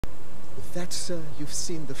With that, sir, you've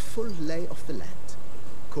seen the full lay of the land.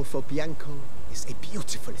 Corfo Bianco is a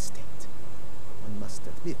beautiful estate. One must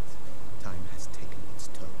admit, time has taken its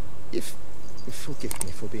toll. Forgive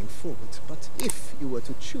me for being forward, but if you were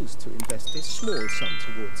to choose to invest a small sum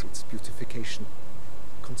towards its beautification,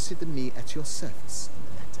 consider me at your service on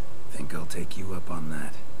the matter. Think I'll take you up on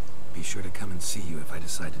that. Be sure to come and see you if I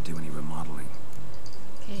decide to do any remodeling.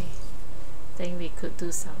 Okay. Think we could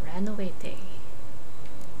do some renovating.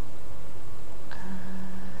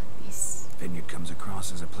 This Vineyard comes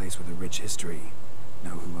across as a place with a rich history.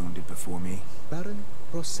 Know who owned it before me? Baron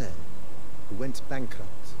Rossel, who went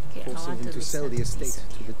bankrupt, forcing him to sell the estate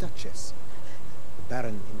to the Duchess. The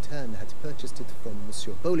Baron, in turn, had purchased it from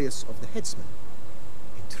Monsieur Bolius of the Headsman,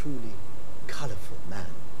 a truly colorful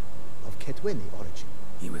man of Kedweni origin.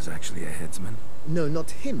 He was actually a headsman? No,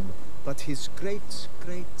 not him, but his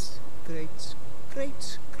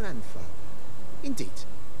great-great-great-great-grandfather. Indeed.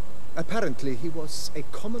 Apparently, he was a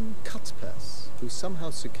common cut-purse who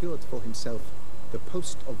somehow secured for himself the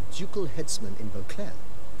post of ducal headsman in Beauclair.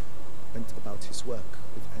 Went about his work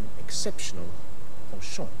with an exceptional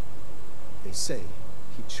penchant. They say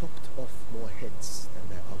he chopped off more heads than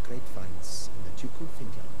there are grapevines in the ducal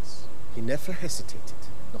vineyards. He never hesitated,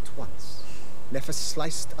 not once. Never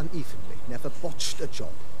sliced unevenly, never botched a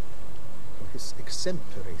job. For his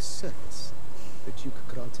exemplary service, the Duke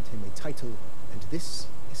granted him a title and this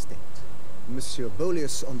estate. Monsieur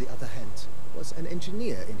Bolius, on the other hand, was an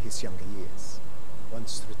engineer in his younger years.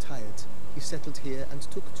 Once retired, he settled here and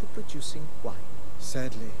took to producing wine.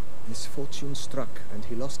 Sadly, misfortune struck, and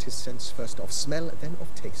he lost his sense first of smell, then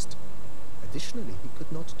of taste. Additionally, he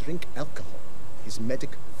could not drink alcohol. His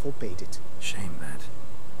medic forbade it. Shame that.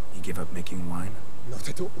 He gave up making wine? Not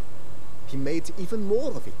at all. He made even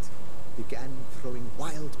more of it. Began throwing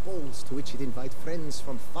wild balls to which he'd invite friends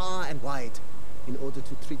from far and wide in order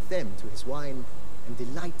to treat them to his wine and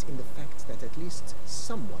delight in the fact that at least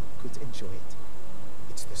someone could enjoy it.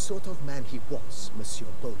 It's the sort of man he was, Monsieur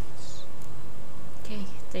Bolius. Okay,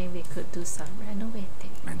 think we could do some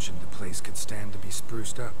renovating. Mentioned the place could stand to be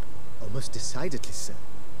spruced up. Almost decidedly, sir.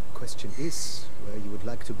 Question is, where you would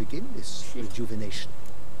like to begin this rejuvenation?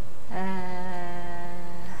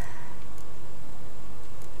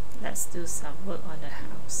 Let's do some work on the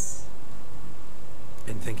house.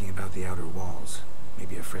 Been thinking about the outer walls.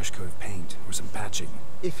 Maybe a fresh coat of paint or some patching.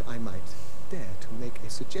 If I might dare to make a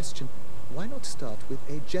suggestion, why not start with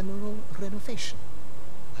a general renovation?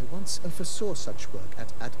 I once oversaw such work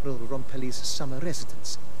at Admiral Rompelli's summer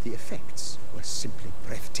residence. The effects were simply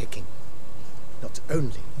breathtaking. Not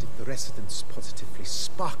only did the residence positively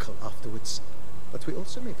sparkle afterwards, but we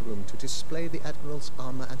also made room to display the Admiral's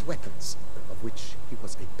armor and weapons, of which he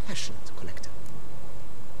was a passionate collector.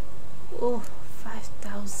 Oh,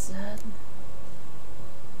 5,000.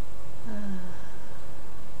 I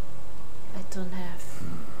don't have...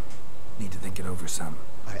 Need to think it over some.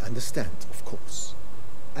 I understand, of course.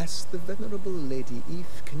 As the venerable Lady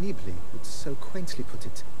Eve Knibli would so quaintly put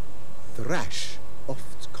it, the rash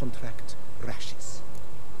oft contract rashes.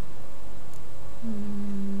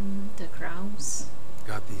 The grounds.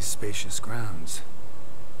 Got these spacious grounds.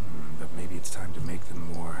 But maybe it's time to make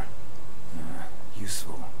them more...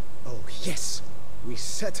 useful. Oh, yes. We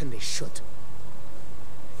certainly should.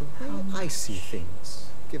 The way I see things,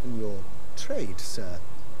 given your trade, sir,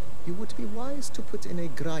 you would be wise to put in a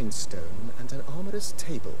grindstone and an armorer's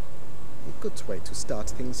table. A good way to start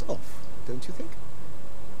things off, don't you think?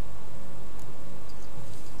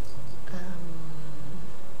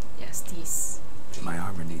 Yes, these. My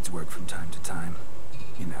armor needs work from time to time.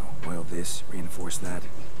 You know, oil this, reinforce that.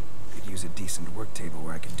 Could use a decent work table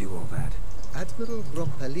where I could do all that. Admiral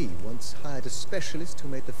Rompelli once hired a specialist who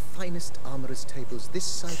made the finest armorer's tables this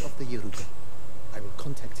side of the Yeruga. I will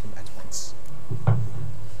contact him at once.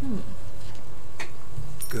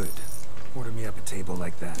 Good. Order me up a table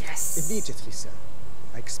like that. Yes. Immediately, sir.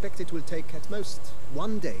 I expect it will take at most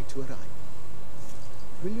 1 day to arrive.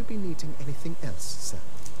 Will you be needing anything else, sir?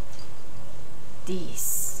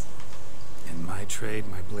 These. In my trade,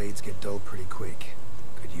 my blades get dull pretty quick.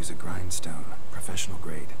 Could use a grindstone, professional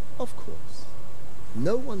grade. Of course.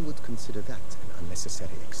 No one would consider that an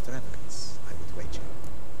unnecessary extravagance, I would wager.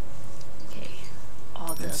 Okay.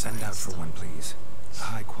 All Then send out for one, please. A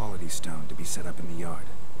high-quality stone to be set up in the yard.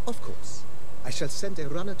 Of course. I shall send a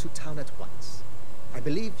runner to town at once. I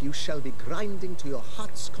believe you shall be grinding to your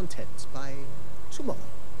heart's content by tomorrow.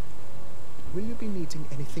 Will you be needing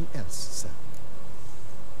anything else, sir?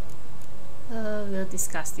 We'll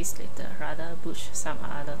discuss this later. Rather push some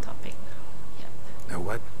other topic now. Yep. Know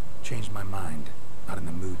what? Changed my mind. Not in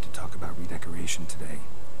the mood to talk about redecoration today.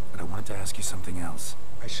 But I wanted to ask you something else.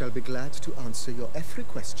 I shall be glad to answer your every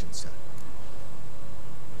question, sir.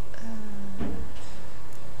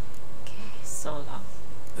 Okay, so long.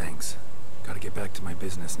 Thanks. Gotta get back to my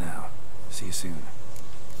business now. See you soon.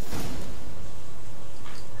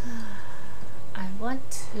 I want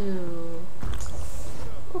to...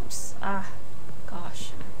 Oops,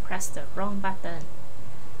 gosh, I pressed the wrong button.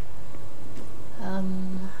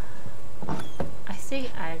 I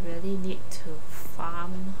think I really need to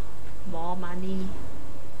farm more money.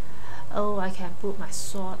 Oh, I can put my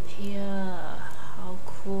sword here. How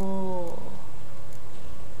cool.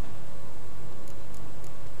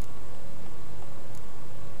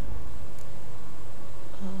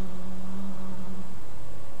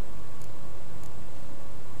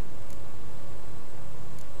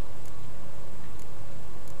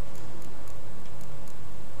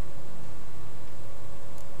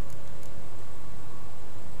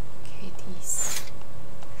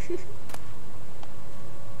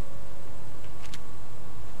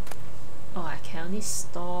 Oh, I can only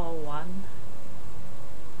store one.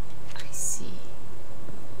 I see.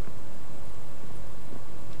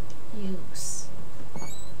 Use.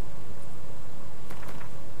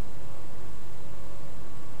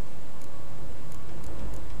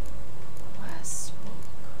 Crossbow.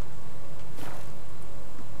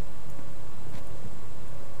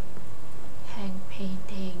 Hang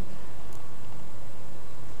painting.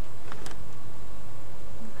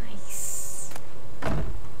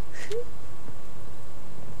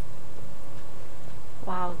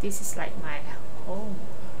 Wow, this is like my home.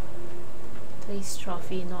 Place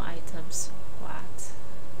trophy, no items. What?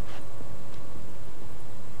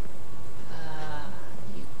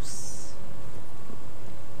 Use.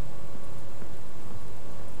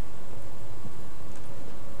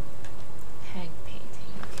 Hang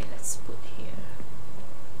painting. Okay, let's put here.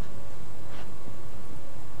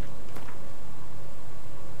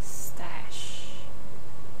 Stash.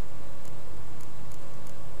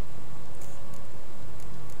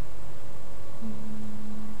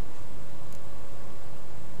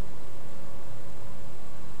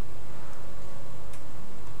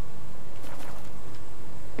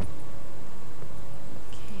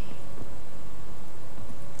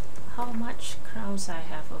 How much crowns I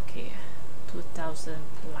have? Okay, 2000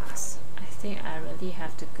 plus. I think I really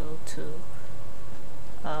have to go to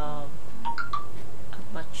a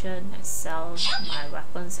merchant and sell my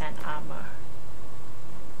weapons and armor.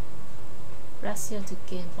 Rest here to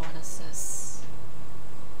gain bonuses.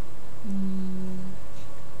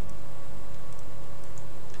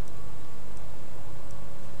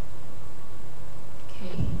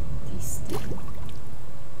 Okay, these things.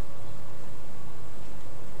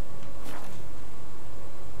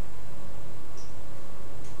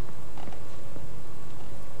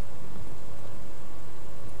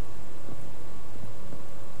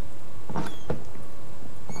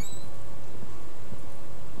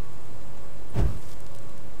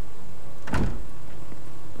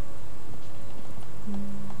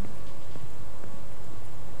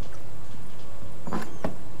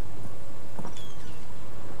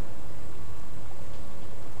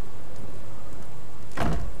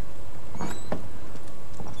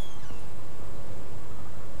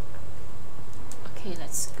 Okay,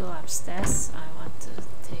 let's go upstairs. I want to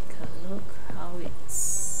take a look how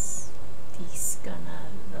it's this gonna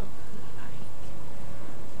look like.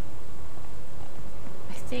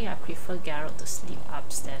 I think I prefer Geralt to sleep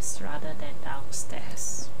upstairs rather than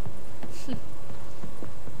downstairs.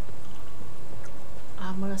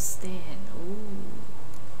 Armor stand. Ooh.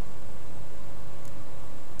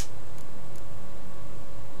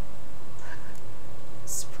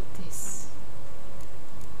 Let's put this.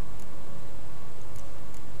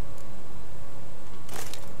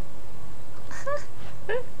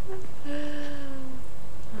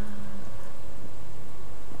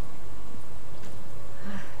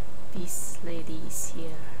 This lady is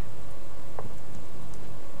here.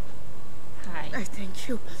 Hi. I thank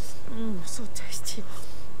you. So tasty.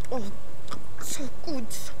 Oh, so good.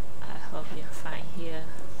 I hope you're fine here.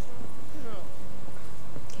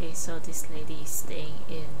 Okay, so this lady is staying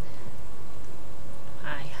in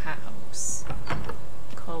my house.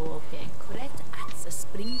 Red adds a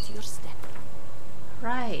spring to your step.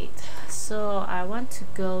 Right, so I want to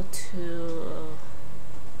go to...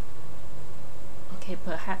 Okay,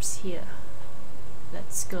 perhaps here.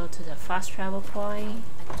 Let's go to the fast travel point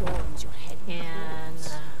Adorns your head and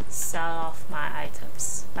sell off my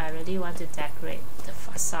items. I really want to decorate the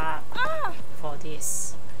facade for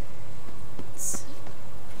this. It's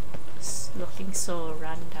looking so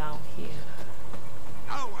run down here.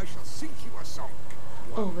 Now I shall sing you a song.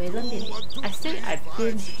 Oh, wait a minute. I think I've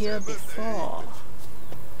been here before.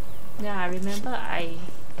 Yeah, I remember I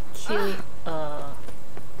killed a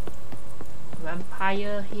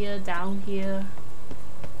vampire here, down here.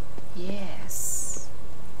 Yes.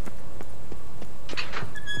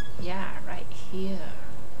 Yeah, right here.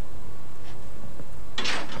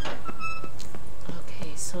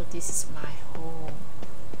 Okay, so this is my home.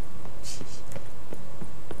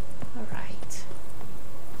 Alright.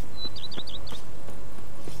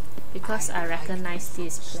 Because I recognize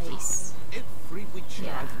this place. Every witch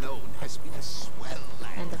Yeah. I've known has been a swell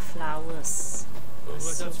land. And the flowers are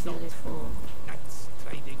so beautiful. That's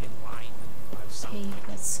trading in wine. Okay,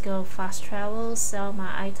 let's go fast travel, sell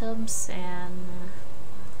my items, and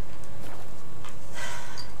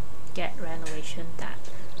get renovation done.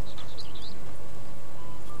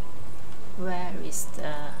 Where is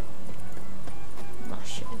the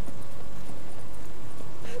mushroom?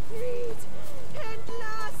 Agreed. And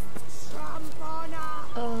last, Trampona.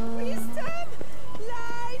 Wisdom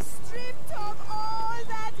lies stripped of all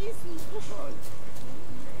that is evil.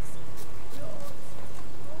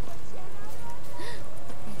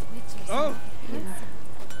 Oh! Here.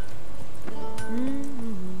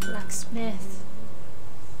 Blacksmith.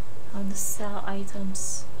 I want to sell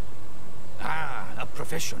items. Ah, a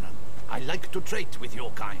professional. I like to trade with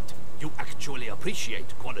your kind. You actually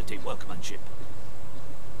appreciate quality workmanship.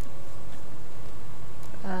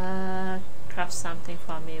 Craft something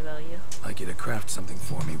for me, will you? Like you to craft something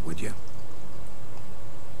for me, would you?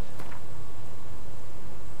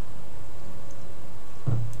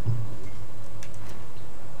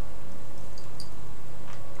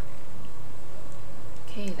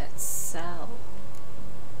 Okay, let's sell.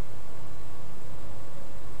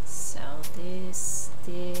 Sell this.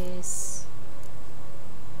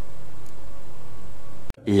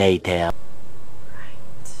 Later.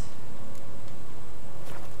 Right.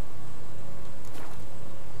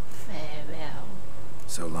 Farewell.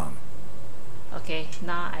 So long. Okay,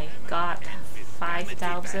 now I got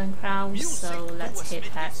 5,000 crowns, so let's head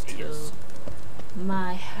back to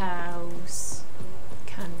my house.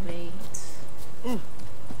 Can't wait.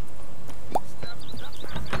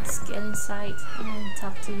 Let's get inside and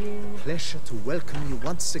talk to you. Pleasure to welcome you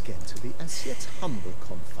once again to the as yet humble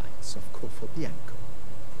confines of Corfo Bianco.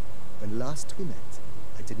 When last we met,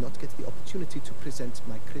 I did not get the opportunity to present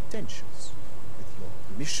my credentials. With your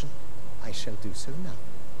permission, I shall do so now.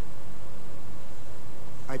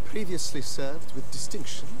 I previously served with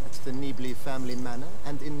distinction at the Nibli family manor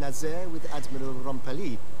and in Nazaire with Admiral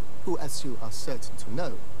Rompali, who, as you are certain to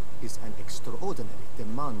know, is an extraordinary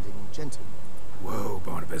demanding gentleman. Whoa,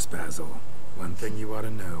 Barnabas Basil. One thing you ought to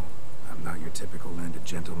know. I'm not your typical landed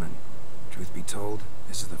gentleman. Truth be told,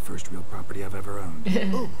 this is the first real property I've ever owned.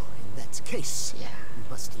 Oh, in that case, Yeah. you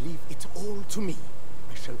must leave it all to me.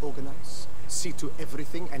 I shall organize, see to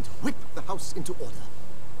everything, and whip the house into order.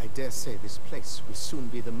 I dare say this place will soon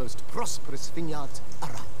be the most prosperous vineyard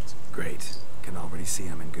around. Great. Can already see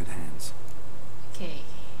I'm in good hands. Okay.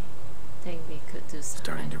 Think we could do something.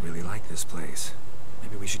 Starting to really like this place.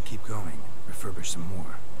 Maybe we should keep going. Refurbish some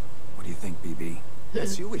more. What do you think, BB?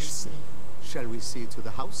 As you wish, sir. Shall we see to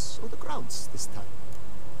the house or the grounds this time?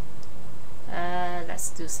 Let's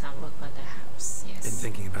do some work on the house. Yes. Been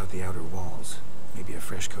thinking about the outer walls. Maybe a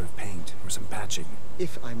fresh coat of paint or some patching.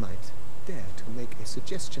 If I might dare to make a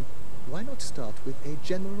suggestion, why not start with a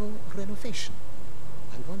general renovation?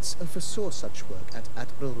 I once oversaw such work at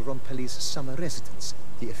Admiral Rompali's summer residence.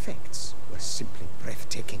 The effects were simply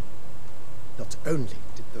breathtaking. Not only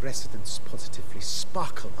did the residence positively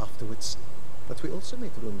sparkle afterwards, but we also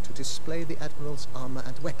made room to display the Admiral's armor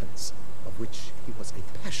and weapons, of which he was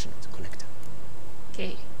a passionate collector.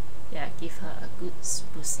 Okay. Yeah, give her a good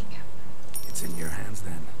sprucing up. It's in your hands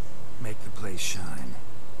then. Make the place shine.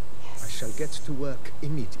 Yes. I shall get to work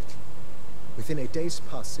immediately. Within a day's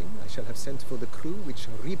passing, I shall have sent for the crew which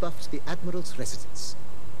rebuffed the Admiral's residence.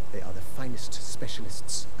 They are the finest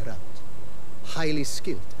specialists around. Highly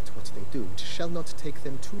skilled at what they do. It shall not take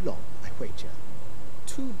them too long, I wager.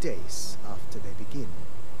 2 days after they begin,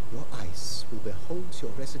 your eyes will behold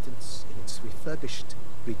your residence in its refurbished,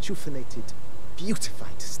 rejuvenated,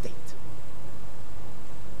 beautified state.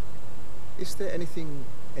 Is there anything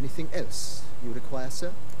else you require,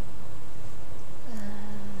 sir?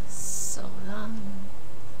 So long.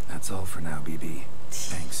 That's all for now, BB.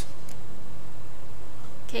 Thanks.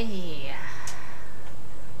 Okay.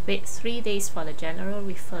 Wait 3 days for the general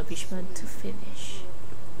refurbishment to finish.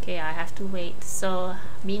 Okay, I have to wait. So,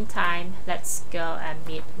 meantime, let's go and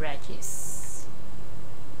meet Regis.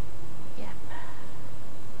 Yep.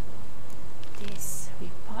 This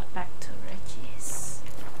report back to Regis.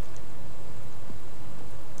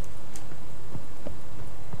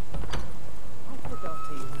 Uncle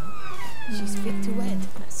daughter, you know. She's fit to wed.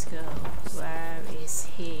 Let's go. Where is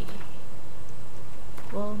he?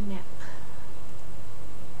 World map.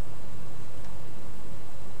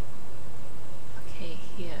 Okay,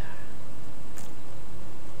 here.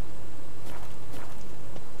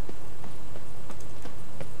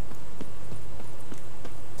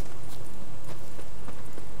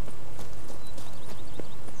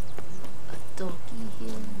 A doggy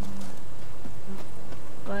here.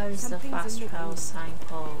 Where is the fast travel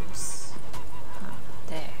signpost?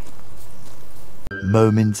 There.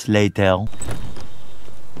 Moments later. Okay,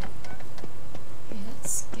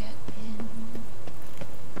 let's get in.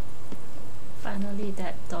 Finally,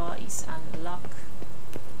 that door is unlocked.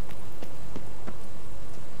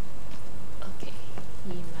 Okay,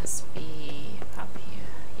 he must be up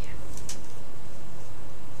here. Yeah.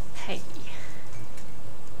 Hey.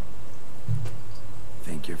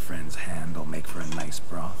 Think your friend's hand will make for a nice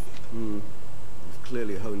broth? You've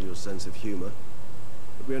clearly honed your sense of humor.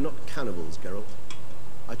 But we are not cannibals, Geralt.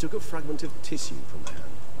 I took a fragment of tissue from the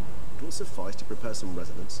hand. It will suffice to prepare some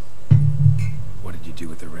resonance. What did you do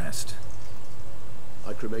with the rest?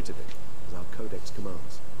 I cremated it, as our codex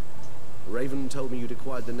commands. Raven told me you'd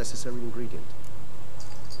acquired the necessary ingredient.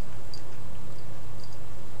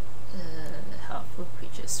 Helpful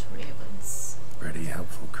creatures, ravens. Pretty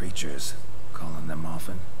helpful creatures. Calling them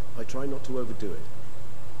often? I try not to overdo it,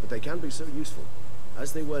 but they can be so useful,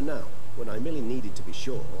 as they were now, when I merely needed to be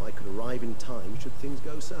sure I could arrive in time should things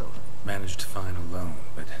go sour. Managed fine alone,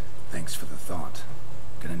 but thanks for the thought.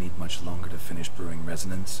 Gonna need much longer to finish brewing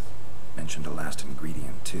resonance? Mentioned a last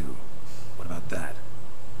ingredient, too. What about that?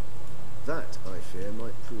 That, I fear,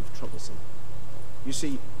 might prove troublesome. You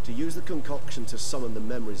see, to use the concoction to summon the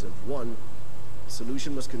memories of one, the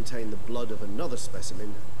solution must contain the blood of another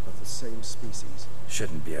specimen of the same species.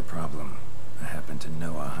 Shouldn't be a problem. I happen to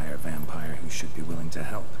know a higher vampire who should be willing to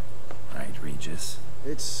help. Right, Regis?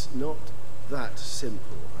 It's not that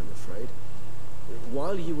simple, I'm afraid.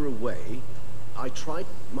 While you were away, I tried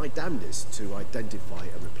my damnedest to identify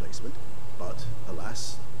a replacement, but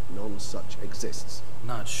alas, none such exists.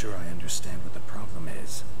 Not sure I understand what the problem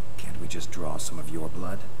is. Can't we just draw some of your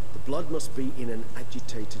blood? The blood must be in an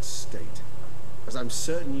agitated state. As I'm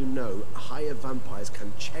certain you know, higher vampires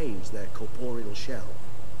can change their corporeal shell.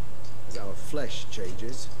 As our flesh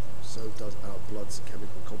changes, so does our blood's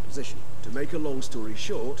chemical composition. To make a long story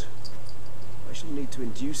short, I shall need to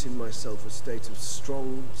induce in myself a state of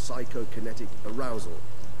strong psychokinetic arousal.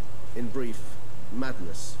 In brief,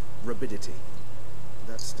 madness, rabidity.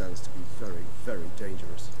 That stands to be very, very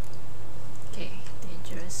dangerous. Okay,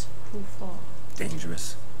 dangerous. Who for?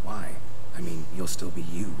 Dangerous? Why? I mean, you'll still be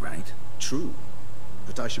you, right? True,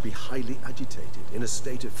 but I should be highly agitated, in a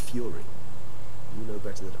state of fury. You know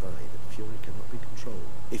better than I that fury cannot be controlled.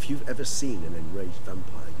 If you've ever seen an enraged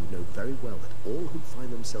vampire, you know very well that all who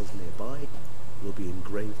find themselves nearby will be in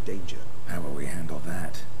grave danger. How will we handle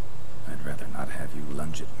that? I'd rather not have you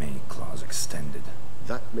lunge at me, claws extended.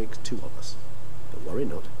 That makes two of us. But worry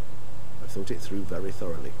not. I've thought it through very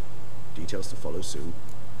thoroughly. Details to follow soon.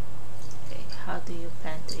 Okay, how do you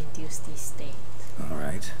plan to induce this state?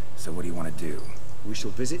 Alright, so what do you want to do? We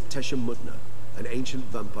shall visit Teshamudna, an ancient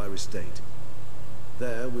vampire estate.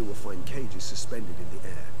 There we will find cages suspended in the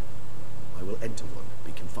air. I will enter one,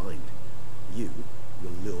 be confined. You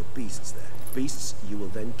will lure beasts there. Beasts you will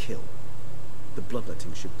then kill. The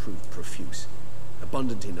bloodletting should prove profuse.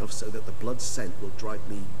 Abundant enough so that the blood scent will drive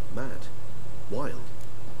me mad. Wild.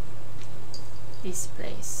 This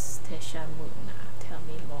place, Teshamudna. Tell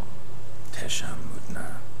me more.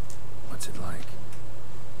 Teshamudna. What's it like?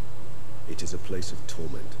 It is a place of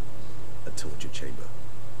torment. A torture chamber.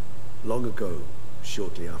 Long ago,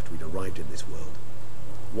 shortly after we'd arrived in this world,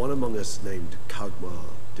 one among us named Kagmar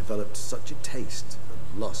developed such a taste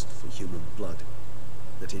and lust for human blood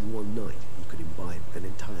that in one night he could imbibe an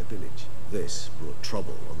entire village. This brought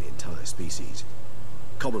trouble on the entire species.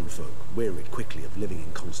 Common folk wearied quickly of living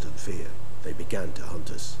in constant fear. They began to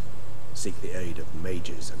hunt us, seek the aid of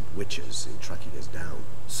mages and witches in tracking us down.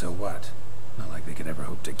 So what? Not like they could ever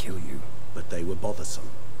hope to kill you. But they were bothersome.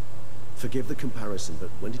 Forgive the comparison, but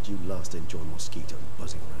when did you last enjoy a mosquito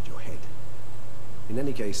buzzing around your head? In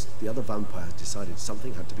any case, the other vampires decided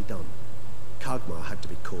something had to be done. Kagmar had to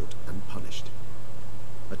be caught and punished.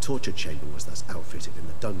 A torture chamber was thus outfitted in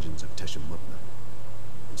the dungeons of Teshamudna.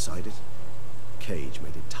 Inside it, a cage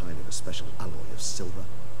made entirely of a special alloy of silver,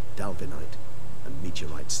 dalvinite, and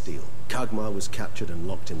meteorite steel. Kagmar was captured and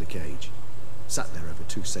locked in the cage. Sat there over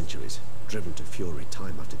 2 centuries, driven to fury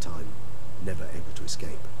time after time, never able to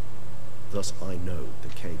escape. Thus I know the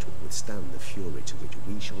cage will withstand the fury to which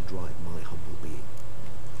we shall drive my humble being.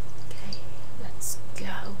 Okay, let's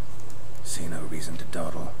go. See no reason to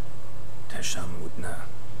dawdle. Tesham Mutna.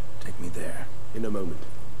 Take me there. In a moment.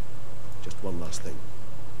 Just one last thing.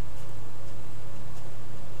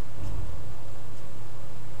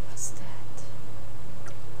 What's that?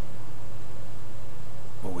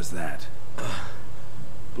 What was that?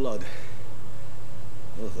 Blood.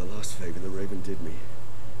 Oh, the last favor the Raven did me.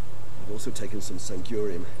 I've also taken some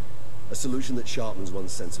Sancurium, a solution that sharpens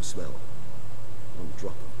one's sense of smell. One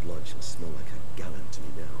drop of blood shall smell like a gallon to me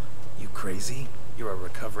now. You crazy? You're a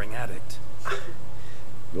recovering addict.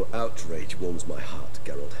 Your outrage warms my heart,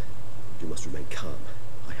 Geralt. You must remain calm.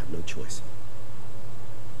 I have no choice.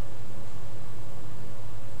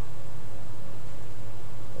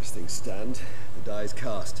 As things stand, the die is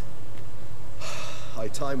cast. High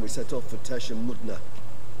time we set off for Tesham Mutna.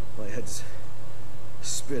 My head's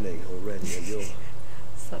spinning already, and you're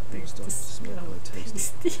Something starting to smell quite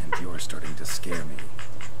tasty. And you're starting to scare me.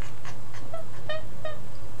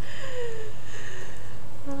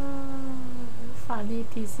 Funny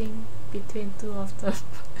teasing between two of them.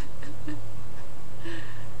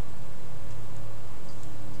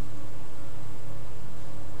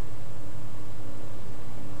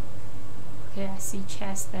 Okay, I see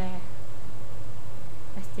chest there.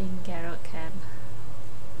 I think Geralt can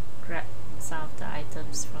grab some of the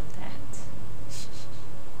items from that.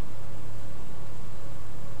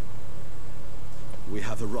 We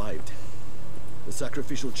have arrived. The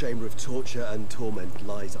sacrificial chamber of torture and torment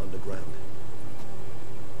lies underground.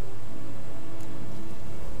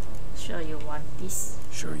 Sure you want this?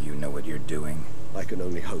 Sure you know what you're doing? I can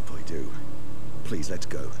only hope I do. Please, let's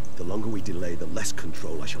go. The longer we delay, the less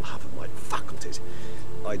control I shall have of my faculties.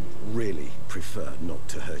 I'd really prefer not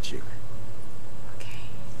to hurt you. Okay.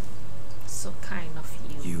 So kind of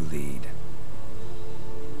you. You lead.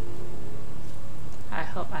 I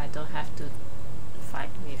hope I don't have to fight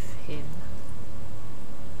with him.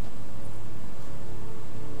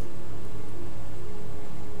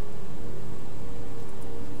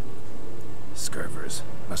 Scurvers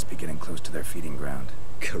must be getting close to their feeding ground.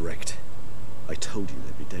 Correct. I told you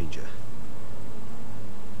there'd be danger.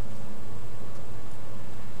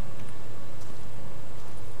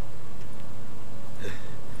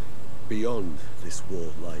 Beyond this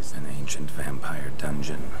wall lies An ancient vampire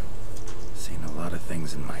dungeon. Seen a lot of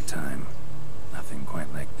things in my time. Nothing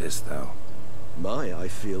quite like this, though. I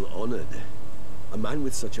feel honored. A man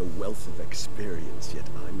with such a wealth of experience, yet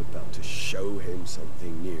I'm about to show him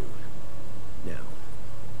something new. Now,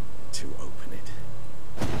 to open it.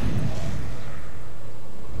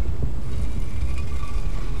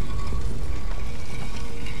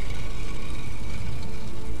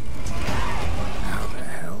 How the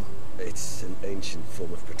hell? It's an ancient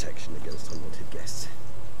form of protection against unwanted guests.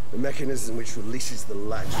 A mechanism which releases the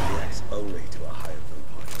latch reacts only to a higher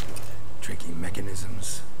vampire blood. Tricky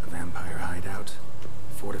mechanisms. A vampire hideout.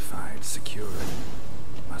 Fortified, secured.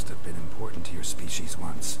 Must have been important to your species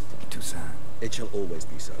once. Toussaint. It shall always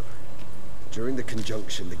be so. During the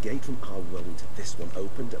conjunction, the gate from our world into this one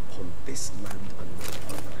opened upon this land and no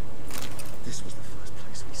other. This was the first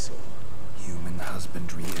place we saw. Human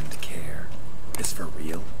husbandry and care. Is for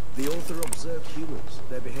real? The author observed humans,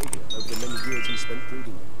 their behavior, over the many years he spent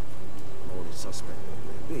breeding them. Morally suspect though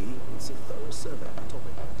it may be, it's a thorough survey of the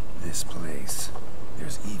topic. This place.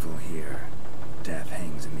 There's evil here. Death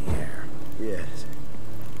hangs in the air. Yes.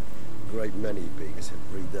 A great many beings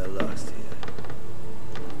have breathed their last here.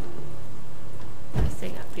 I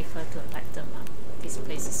think I prefer to light them up. This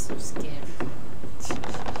place is so scary.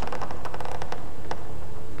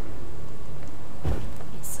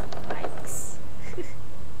 Need some lights. Okay,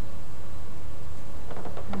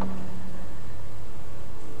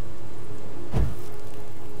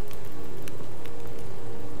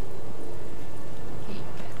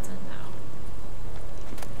 better now.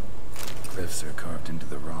 Cliffs are carved into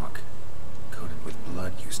the rock. Coated with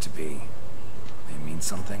blood used to be. They mean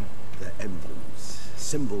something? They're emblems,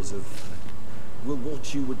 symbols of, well,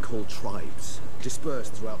 what you would call tribes,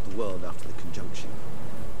 dispersed throughout the world after the conjunction.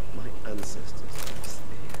 My ancestors placed them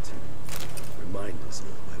here to remind us of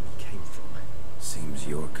where we came from. Seems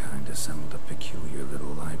your kind assembled a peculiar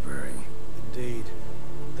little library. Indeed,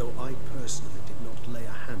 though I personally did not lay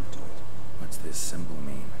a hand to it. What's this symbol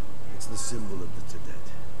mean? It's the symbol of the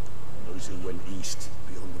Dead, those who went east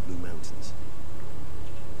beyond the Blue Mountains.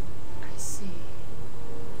 I see.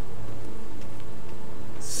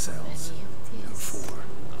 Cells. Many of Who these. for?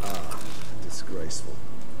 Ah, disgraceful.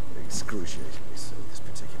 Excruciatingly so, this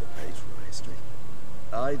particular page from our history.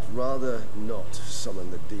 I'd rather not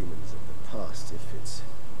summon the demons of the past if it's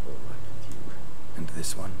all right with you. And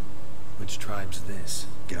this one? Which tribe's this?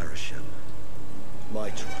 Garcia. My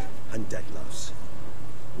tribe, and Deadlouse.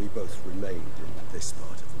 We both remained in this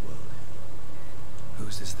part of the world.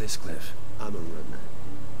 Whose is this cliff? Morhen.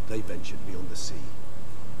 They ventured beyond the sea.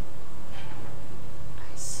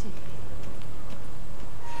 I see.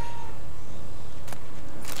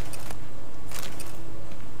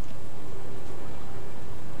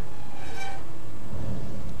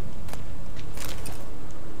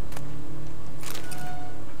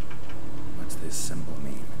 What's this symbol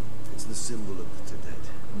mean? It's the symbol of the dead.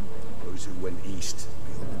 Those who went east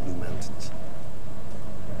beyond the Blue Mountains.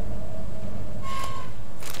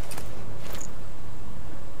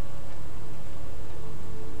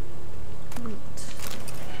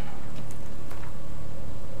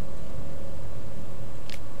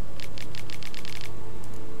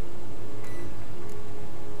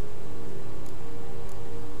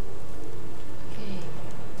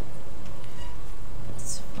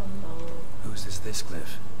 This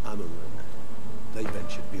cliff? Morhen. They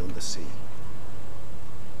ventured beyond the sea.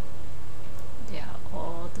 They are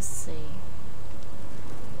all the same.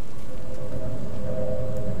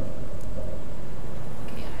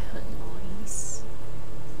 Okay, I heard noise.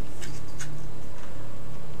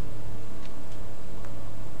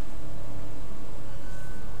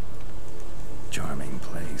 Charming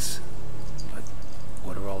place. But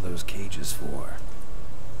what are all those cages for?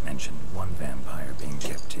 Mentioned one vampire being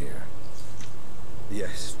kept here.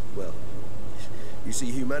 Yes, well, you see,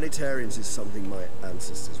 humanitarians is something my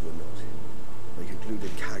ancestors were not. They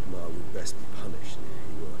concluded Kagmar would best be punished if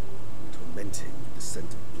he were tormented with the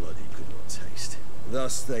scent of blood he could not taste.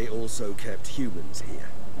 Thus, they also kept humans here.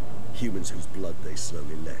 Humans whose blood they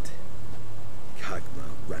slowly let.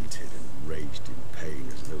 Kagmar ranted and raged in pain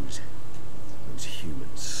as those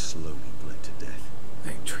humans slowly bled to death.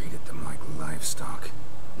 They treated them like livestock.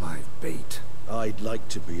 Live bait. I'd like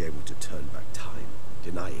to be able to turn back time.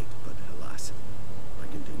 Deny it, but alas, I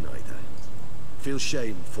can do neither. Feel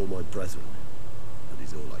shame for my brethren. That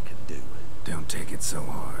is all I can do. Don't take it so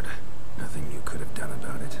hard. Nothing you could have done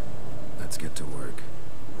about it. Let's get to work.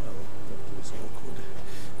 Well, that was awkward.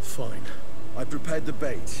 Fine. I prepared the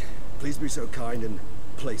bait. Please be so kind and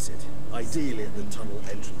place it. Ideally at the tunnel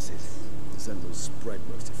entrances. The scent will spread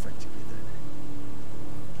most effectively then.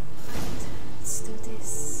 Let's do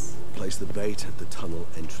this. Place the bait at the tunnel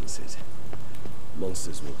entrances.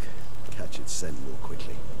 Monsters will catch its scent more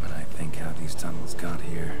quickly. When I think how these tunnels got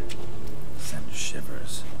here, send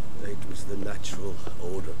shivers. It was the natural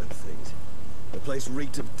order of things. The place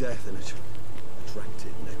reeked of death and it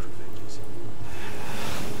attracted necrovengers.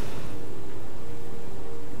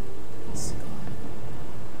 Let's go.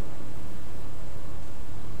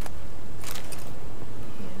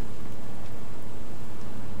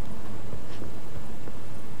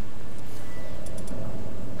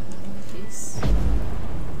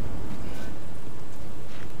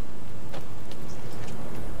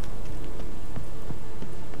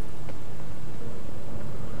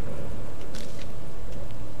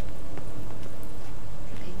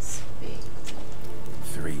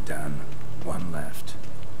 Done. One left.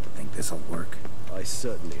 Think this'll work? I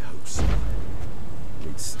certainly hope so.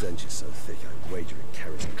 Meat's stench is so thick, I wager it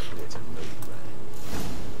carries clear to no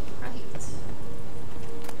rat. Right.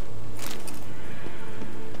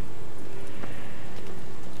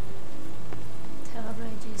 Tell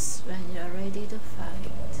Regis when you're ready to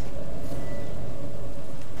fight.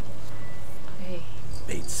 Okay.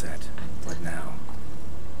 Bait set. What now?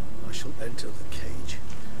 I shall enter the cage.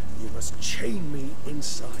 You must chain me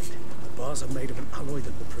inside. The bars are made of an alloy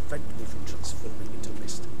that will prevent me from transforming into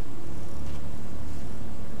mist.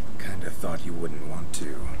 Kinda thought you wouldn't want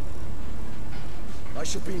to. I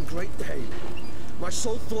shall be in great pain. My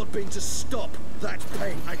sole thought being to stop that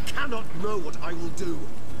pain. I cannot know what I will do.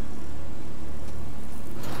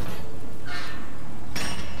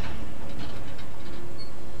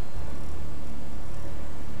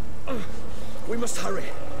 We must hurry.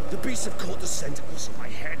 The beasts have caught the scent, also my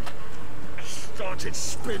head started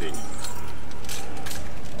spinning.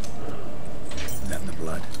 That the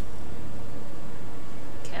blood?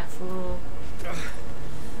 Careful.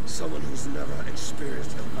 Someone who's never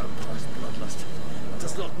experienced a vampire's bloodlust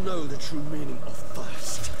does not know the true meaning of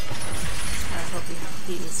thirst. I hope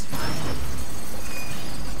he is fine.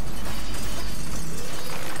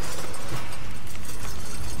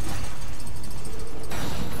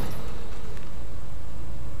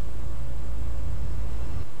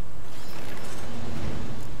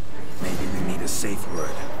 Safe word.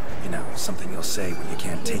 You know, something you'll say when you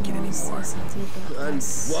can't take it anymore. And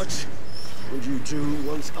what would you do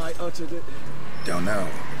once I uttered it? Don't know.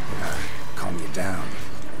 Calm you down.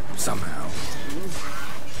 Somehow.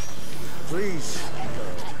 Please,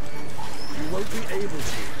 you won't be able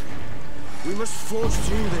to. We must forge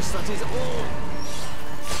through this, that is all.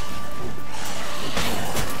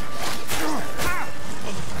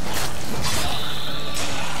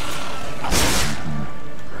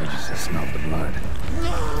 Regis has smelled the blood.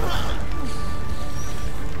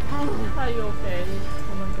 Are you okay?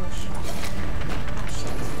 Oh my gosh. Oh,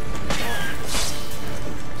 shit.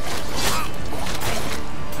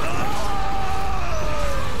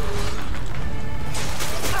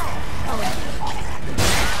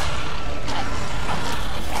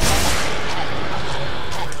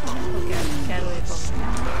 Okay, get away from me.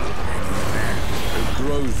 The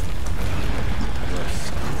grove.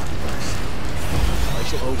 I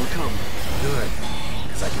shall overcome. Good,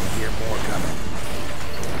 because I can hear more coming.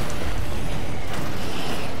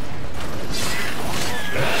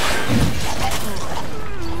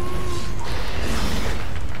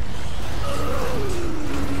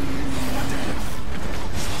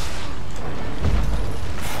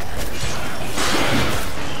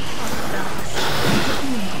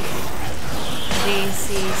 This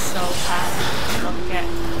is so hard. Look at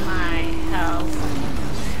my health.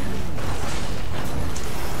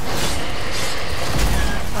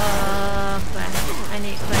 Quen. I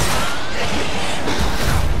need Quen.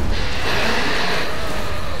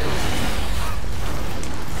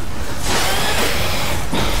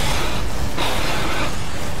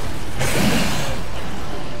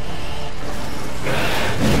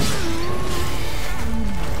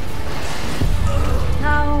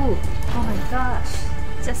 No! Oh my gosh.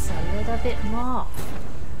 Just a little bit more.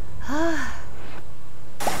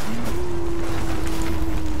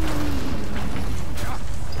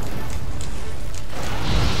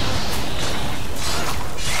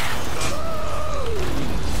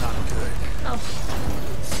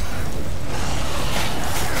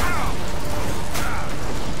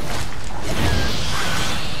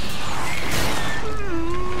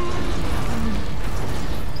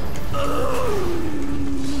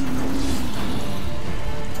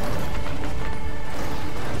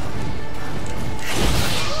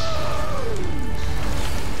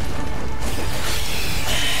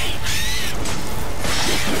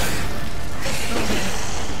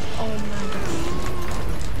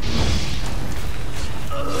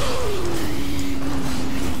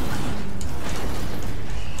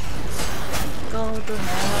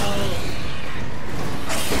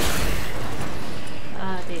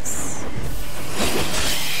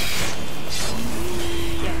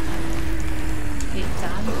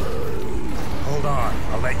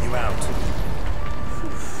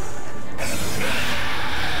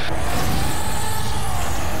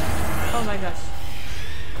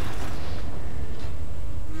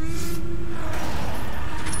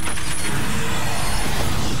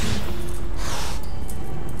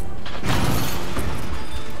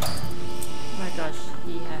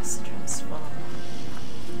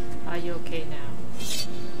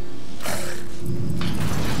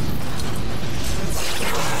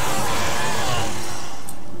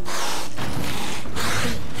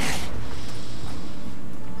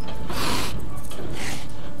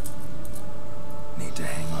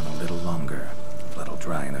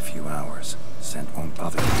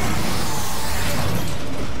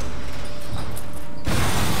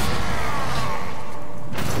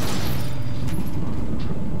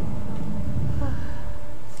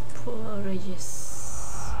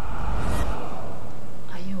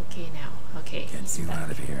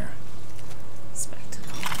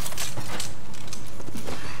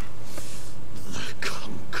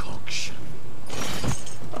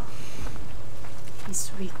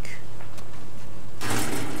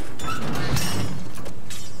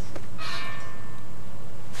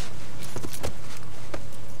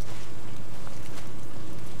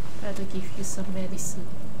 Some medicine.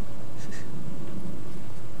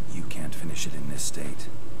 You can't finish it in this state.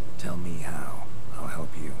 Tell me how. I'll help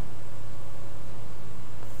you.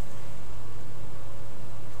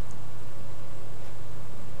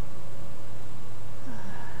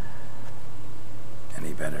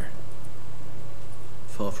 Any better?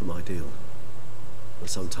 Far from ideal. And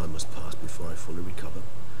some time must pass before I fully recover.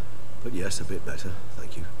 But yes, a bit better,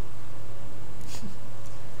 thank you.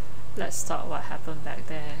 Let's talk what happened back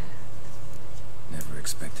there. Never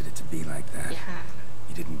expected it to be like that. Yeah.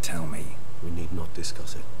 You didn't tell me. We need not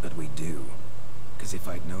discuss it. But we do. Because if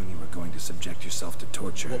I'd known you were going to subject yourself to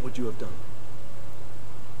torture... What would you have done?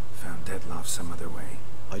 Found Dettlaff some other way.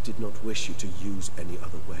 I did not wish you to use any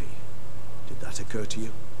other way. Did that occur to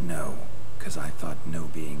you? No. Because I thought no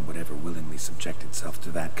being would ever willingly subject itself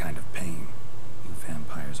to that kind of pain. You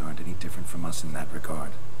vampires aren't any different from us in that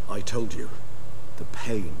regard. I told you. The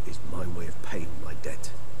pain is my way of paying my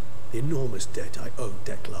debt. The enormous debt I owe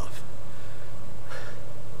Dettlaff.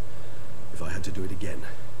 had to do it again,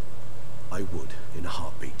 I would in a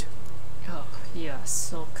heartbeat. Oh, you are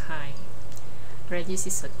so kind. Regis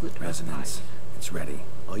is a good Resonance. vampire. It's ready.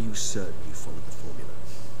 Are you certain you followed the formula?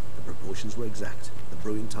 The proportions were exact, the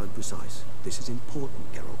brewing time precise. This is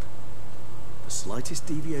important, Geralt. The slightest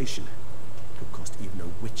deviation could cost even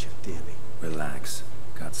a witcher dearly. Relax.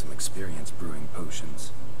 Got some experience brewing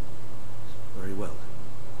potions. Very well.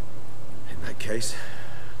 In that case,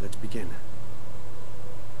 let's begin.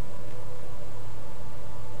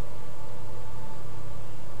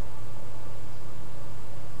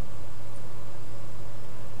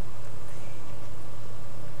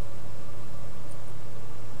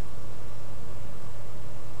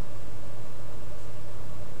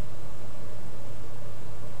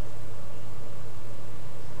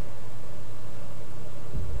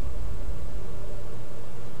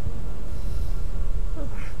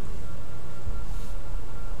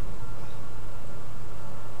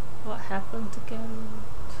 What happened to Geralt?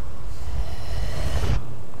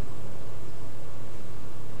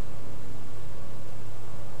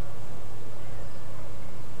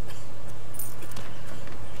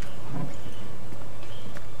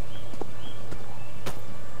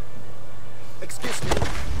 Excuse me.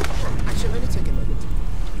 I shall only take a moment.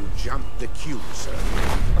 You jumped the queue, sir.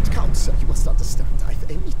 But Count, sir, you must understand. I've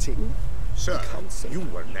a meeting. Sir, Counsel. you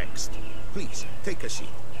were next. Please, take a seat.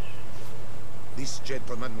 This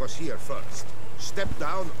gentleman was here first. Step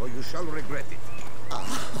down or you shall regret it.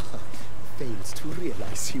 Failed to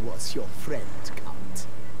realize he was your friend, Count.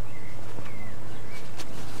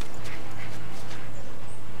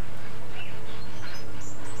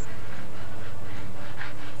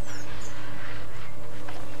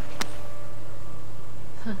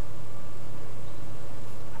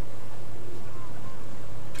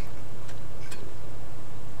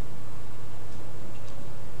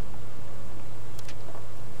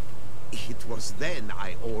 It was then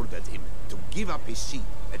I ordered him to give up his seat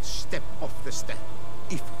and step off the step.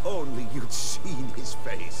 If only you'd seen his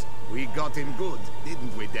face. We got him good,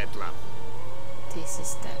 didn't we, Detlef? This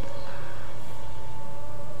is Detlef.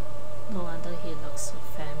 No wonder he looks so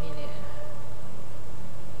familiar.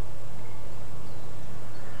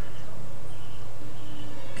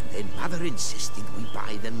 And then Mother insisted we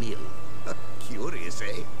buy the mill. Curious,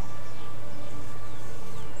 eh?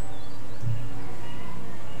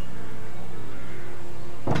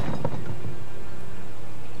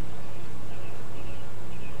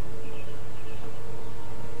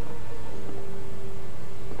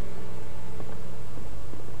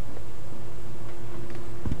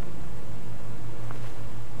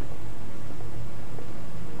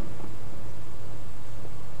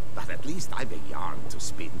 But at least I've a yarn to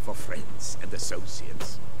spin for friends and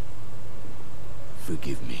associates.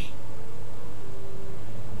 Forgive me.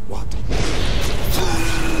 What?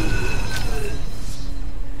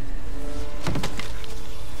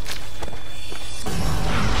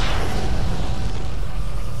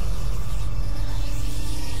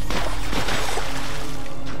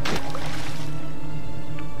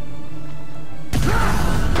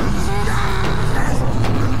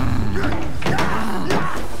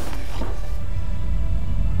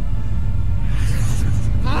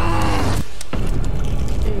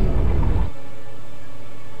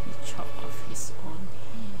 He chopped off his own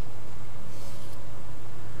head.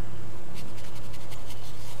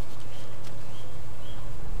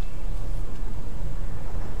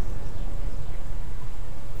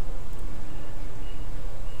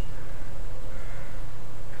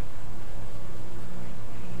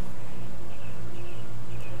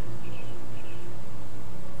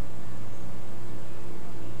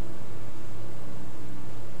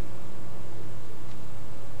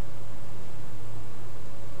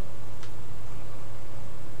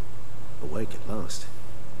 Awake at last.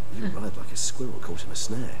 You arrived like a squirrel caught in a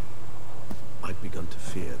snare. I'd begun to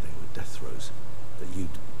fear they were death throes, that you'd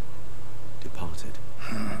departed.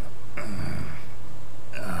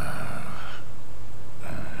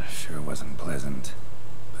 Sure wasn't pleasant,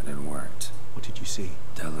 but it worked. What did you see?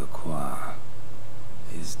 Delacroix.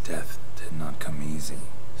 His death did not come easy.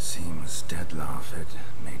 Seems Detlef had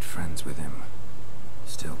made friends with him.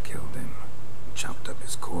 Still killed him. Chopped up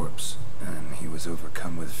his corpse. And he was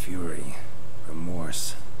overcome with fury,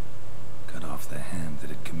 remorse. Cut off the hand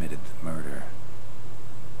that had committed the murder.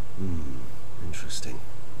 Interesting.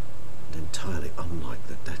 And entirely unlike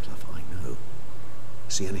the Detlef I know.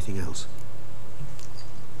 See anything else?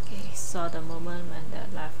 Okay, saw the moment when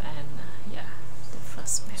Detlef and yeah, the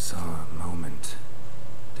first met. Saw a moment.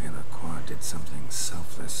 Delacroix did something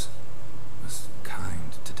selfless. Was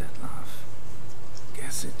kind to Detlef.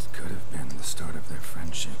 Guess it could have been the start of their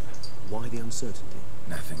friendship. Why the uncertainty?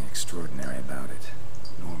 Nothing extraordinary about it.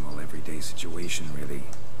 Normal, everyday situation, really.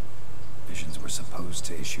 Visions were supposed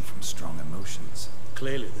to issue from strong emotions.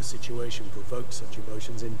 Clearly the situation provoked such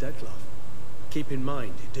emotions in Dettlaff. Keep in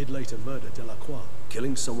mind, he did later murder Delacroix.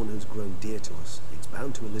 Killing someone who's grown dear to us, it's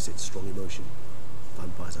bound to elicit strong emotion.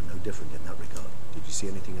 Vampires are no different in that regard. Did you see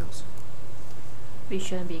anything else?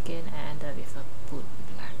 Vision begin and ended with a boot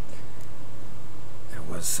black. There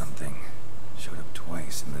was something. Showed up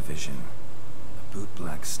twice in the vision. A boot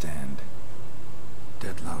black stand.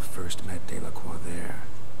 Dettlaff first met Delacroix there.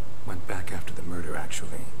 Went back after the murder,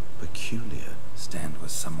 actually. Peculiar. Stand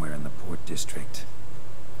was somewhere in the port district.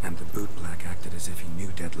 And the boot black acted as if he knew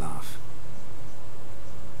Dettlaff.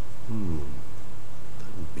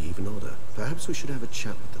 That would be even odder. Perhaps we should have a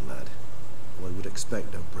chat with the lad. Though I would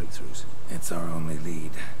expect no breakthroughs. It's our only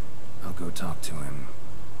lead. I'll go talk to him.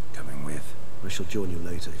 Coming with. I shall join you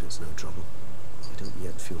later if it's no trouble. I don't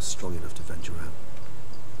yet feel strong enough to venture out.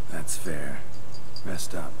 That's fair.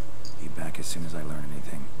 Rest up. Be back as soon as I learn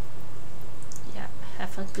anything. Yeah,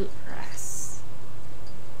 have a good rest.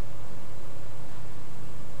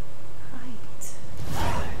 Right.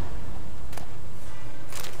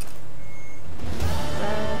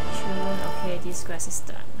 Okay, this quest is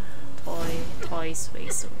done. Toys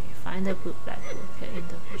ways away. Find the boot black book in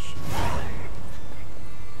the vision.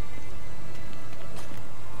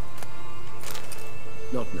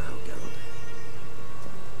 Not now, Geralt.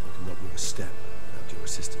 I cannot move a step without your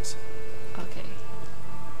assistance. Okay.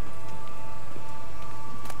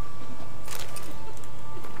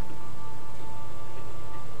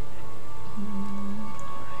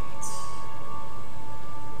 Alright.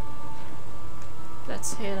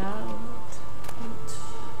 Let's head out.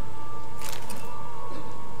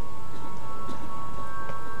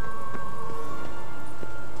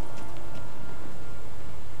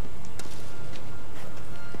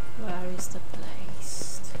 Where is the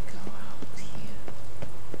place to go out here?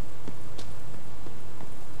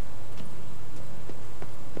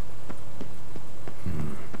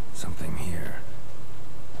 Something here.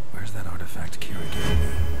 Where's that artifact Kaer gave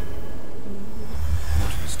me?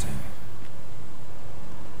 Interesting.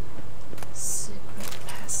 Secret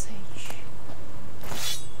passage. I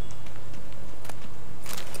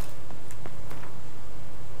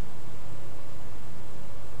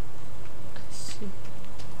see.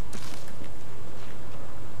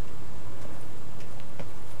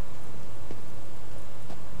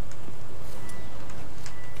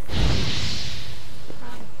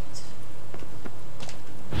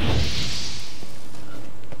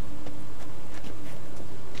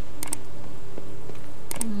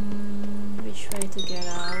 Which way to get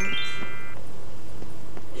out?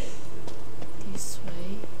 This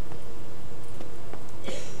way.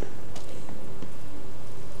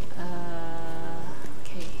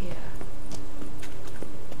 Okay, here.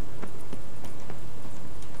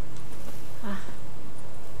 I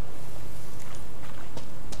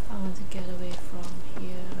want to get away from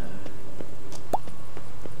here.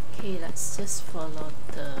 Okay, let's just follow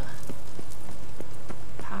the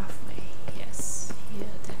pathway. Yes, here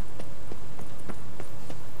then.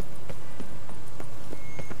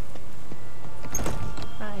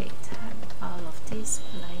 Right, I'm out of this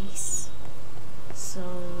place. So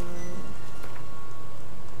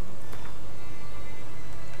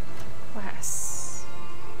quest.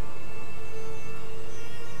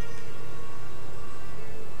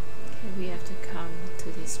 Okay, we have to come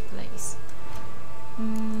to this place.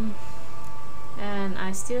 And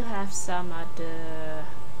I still have some other.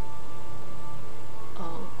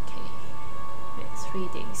 Okay, wait, 3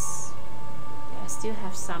 days. Yeah, I still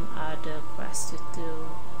have some other quests to do.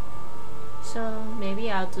 So maybe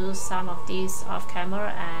I'll do some of these off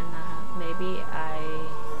camera, and maybe I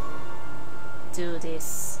do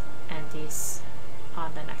this and this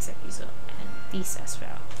on the next episode, and this as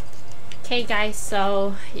well. Okay guys,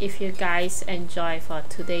 so if you guys enjoy for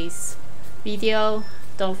today's video,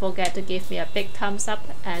 don't forget to give me a big thumbs up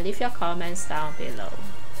and leave your comments down below.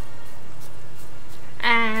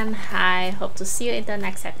 And I hope to see you in the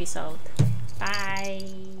next episode. Bye.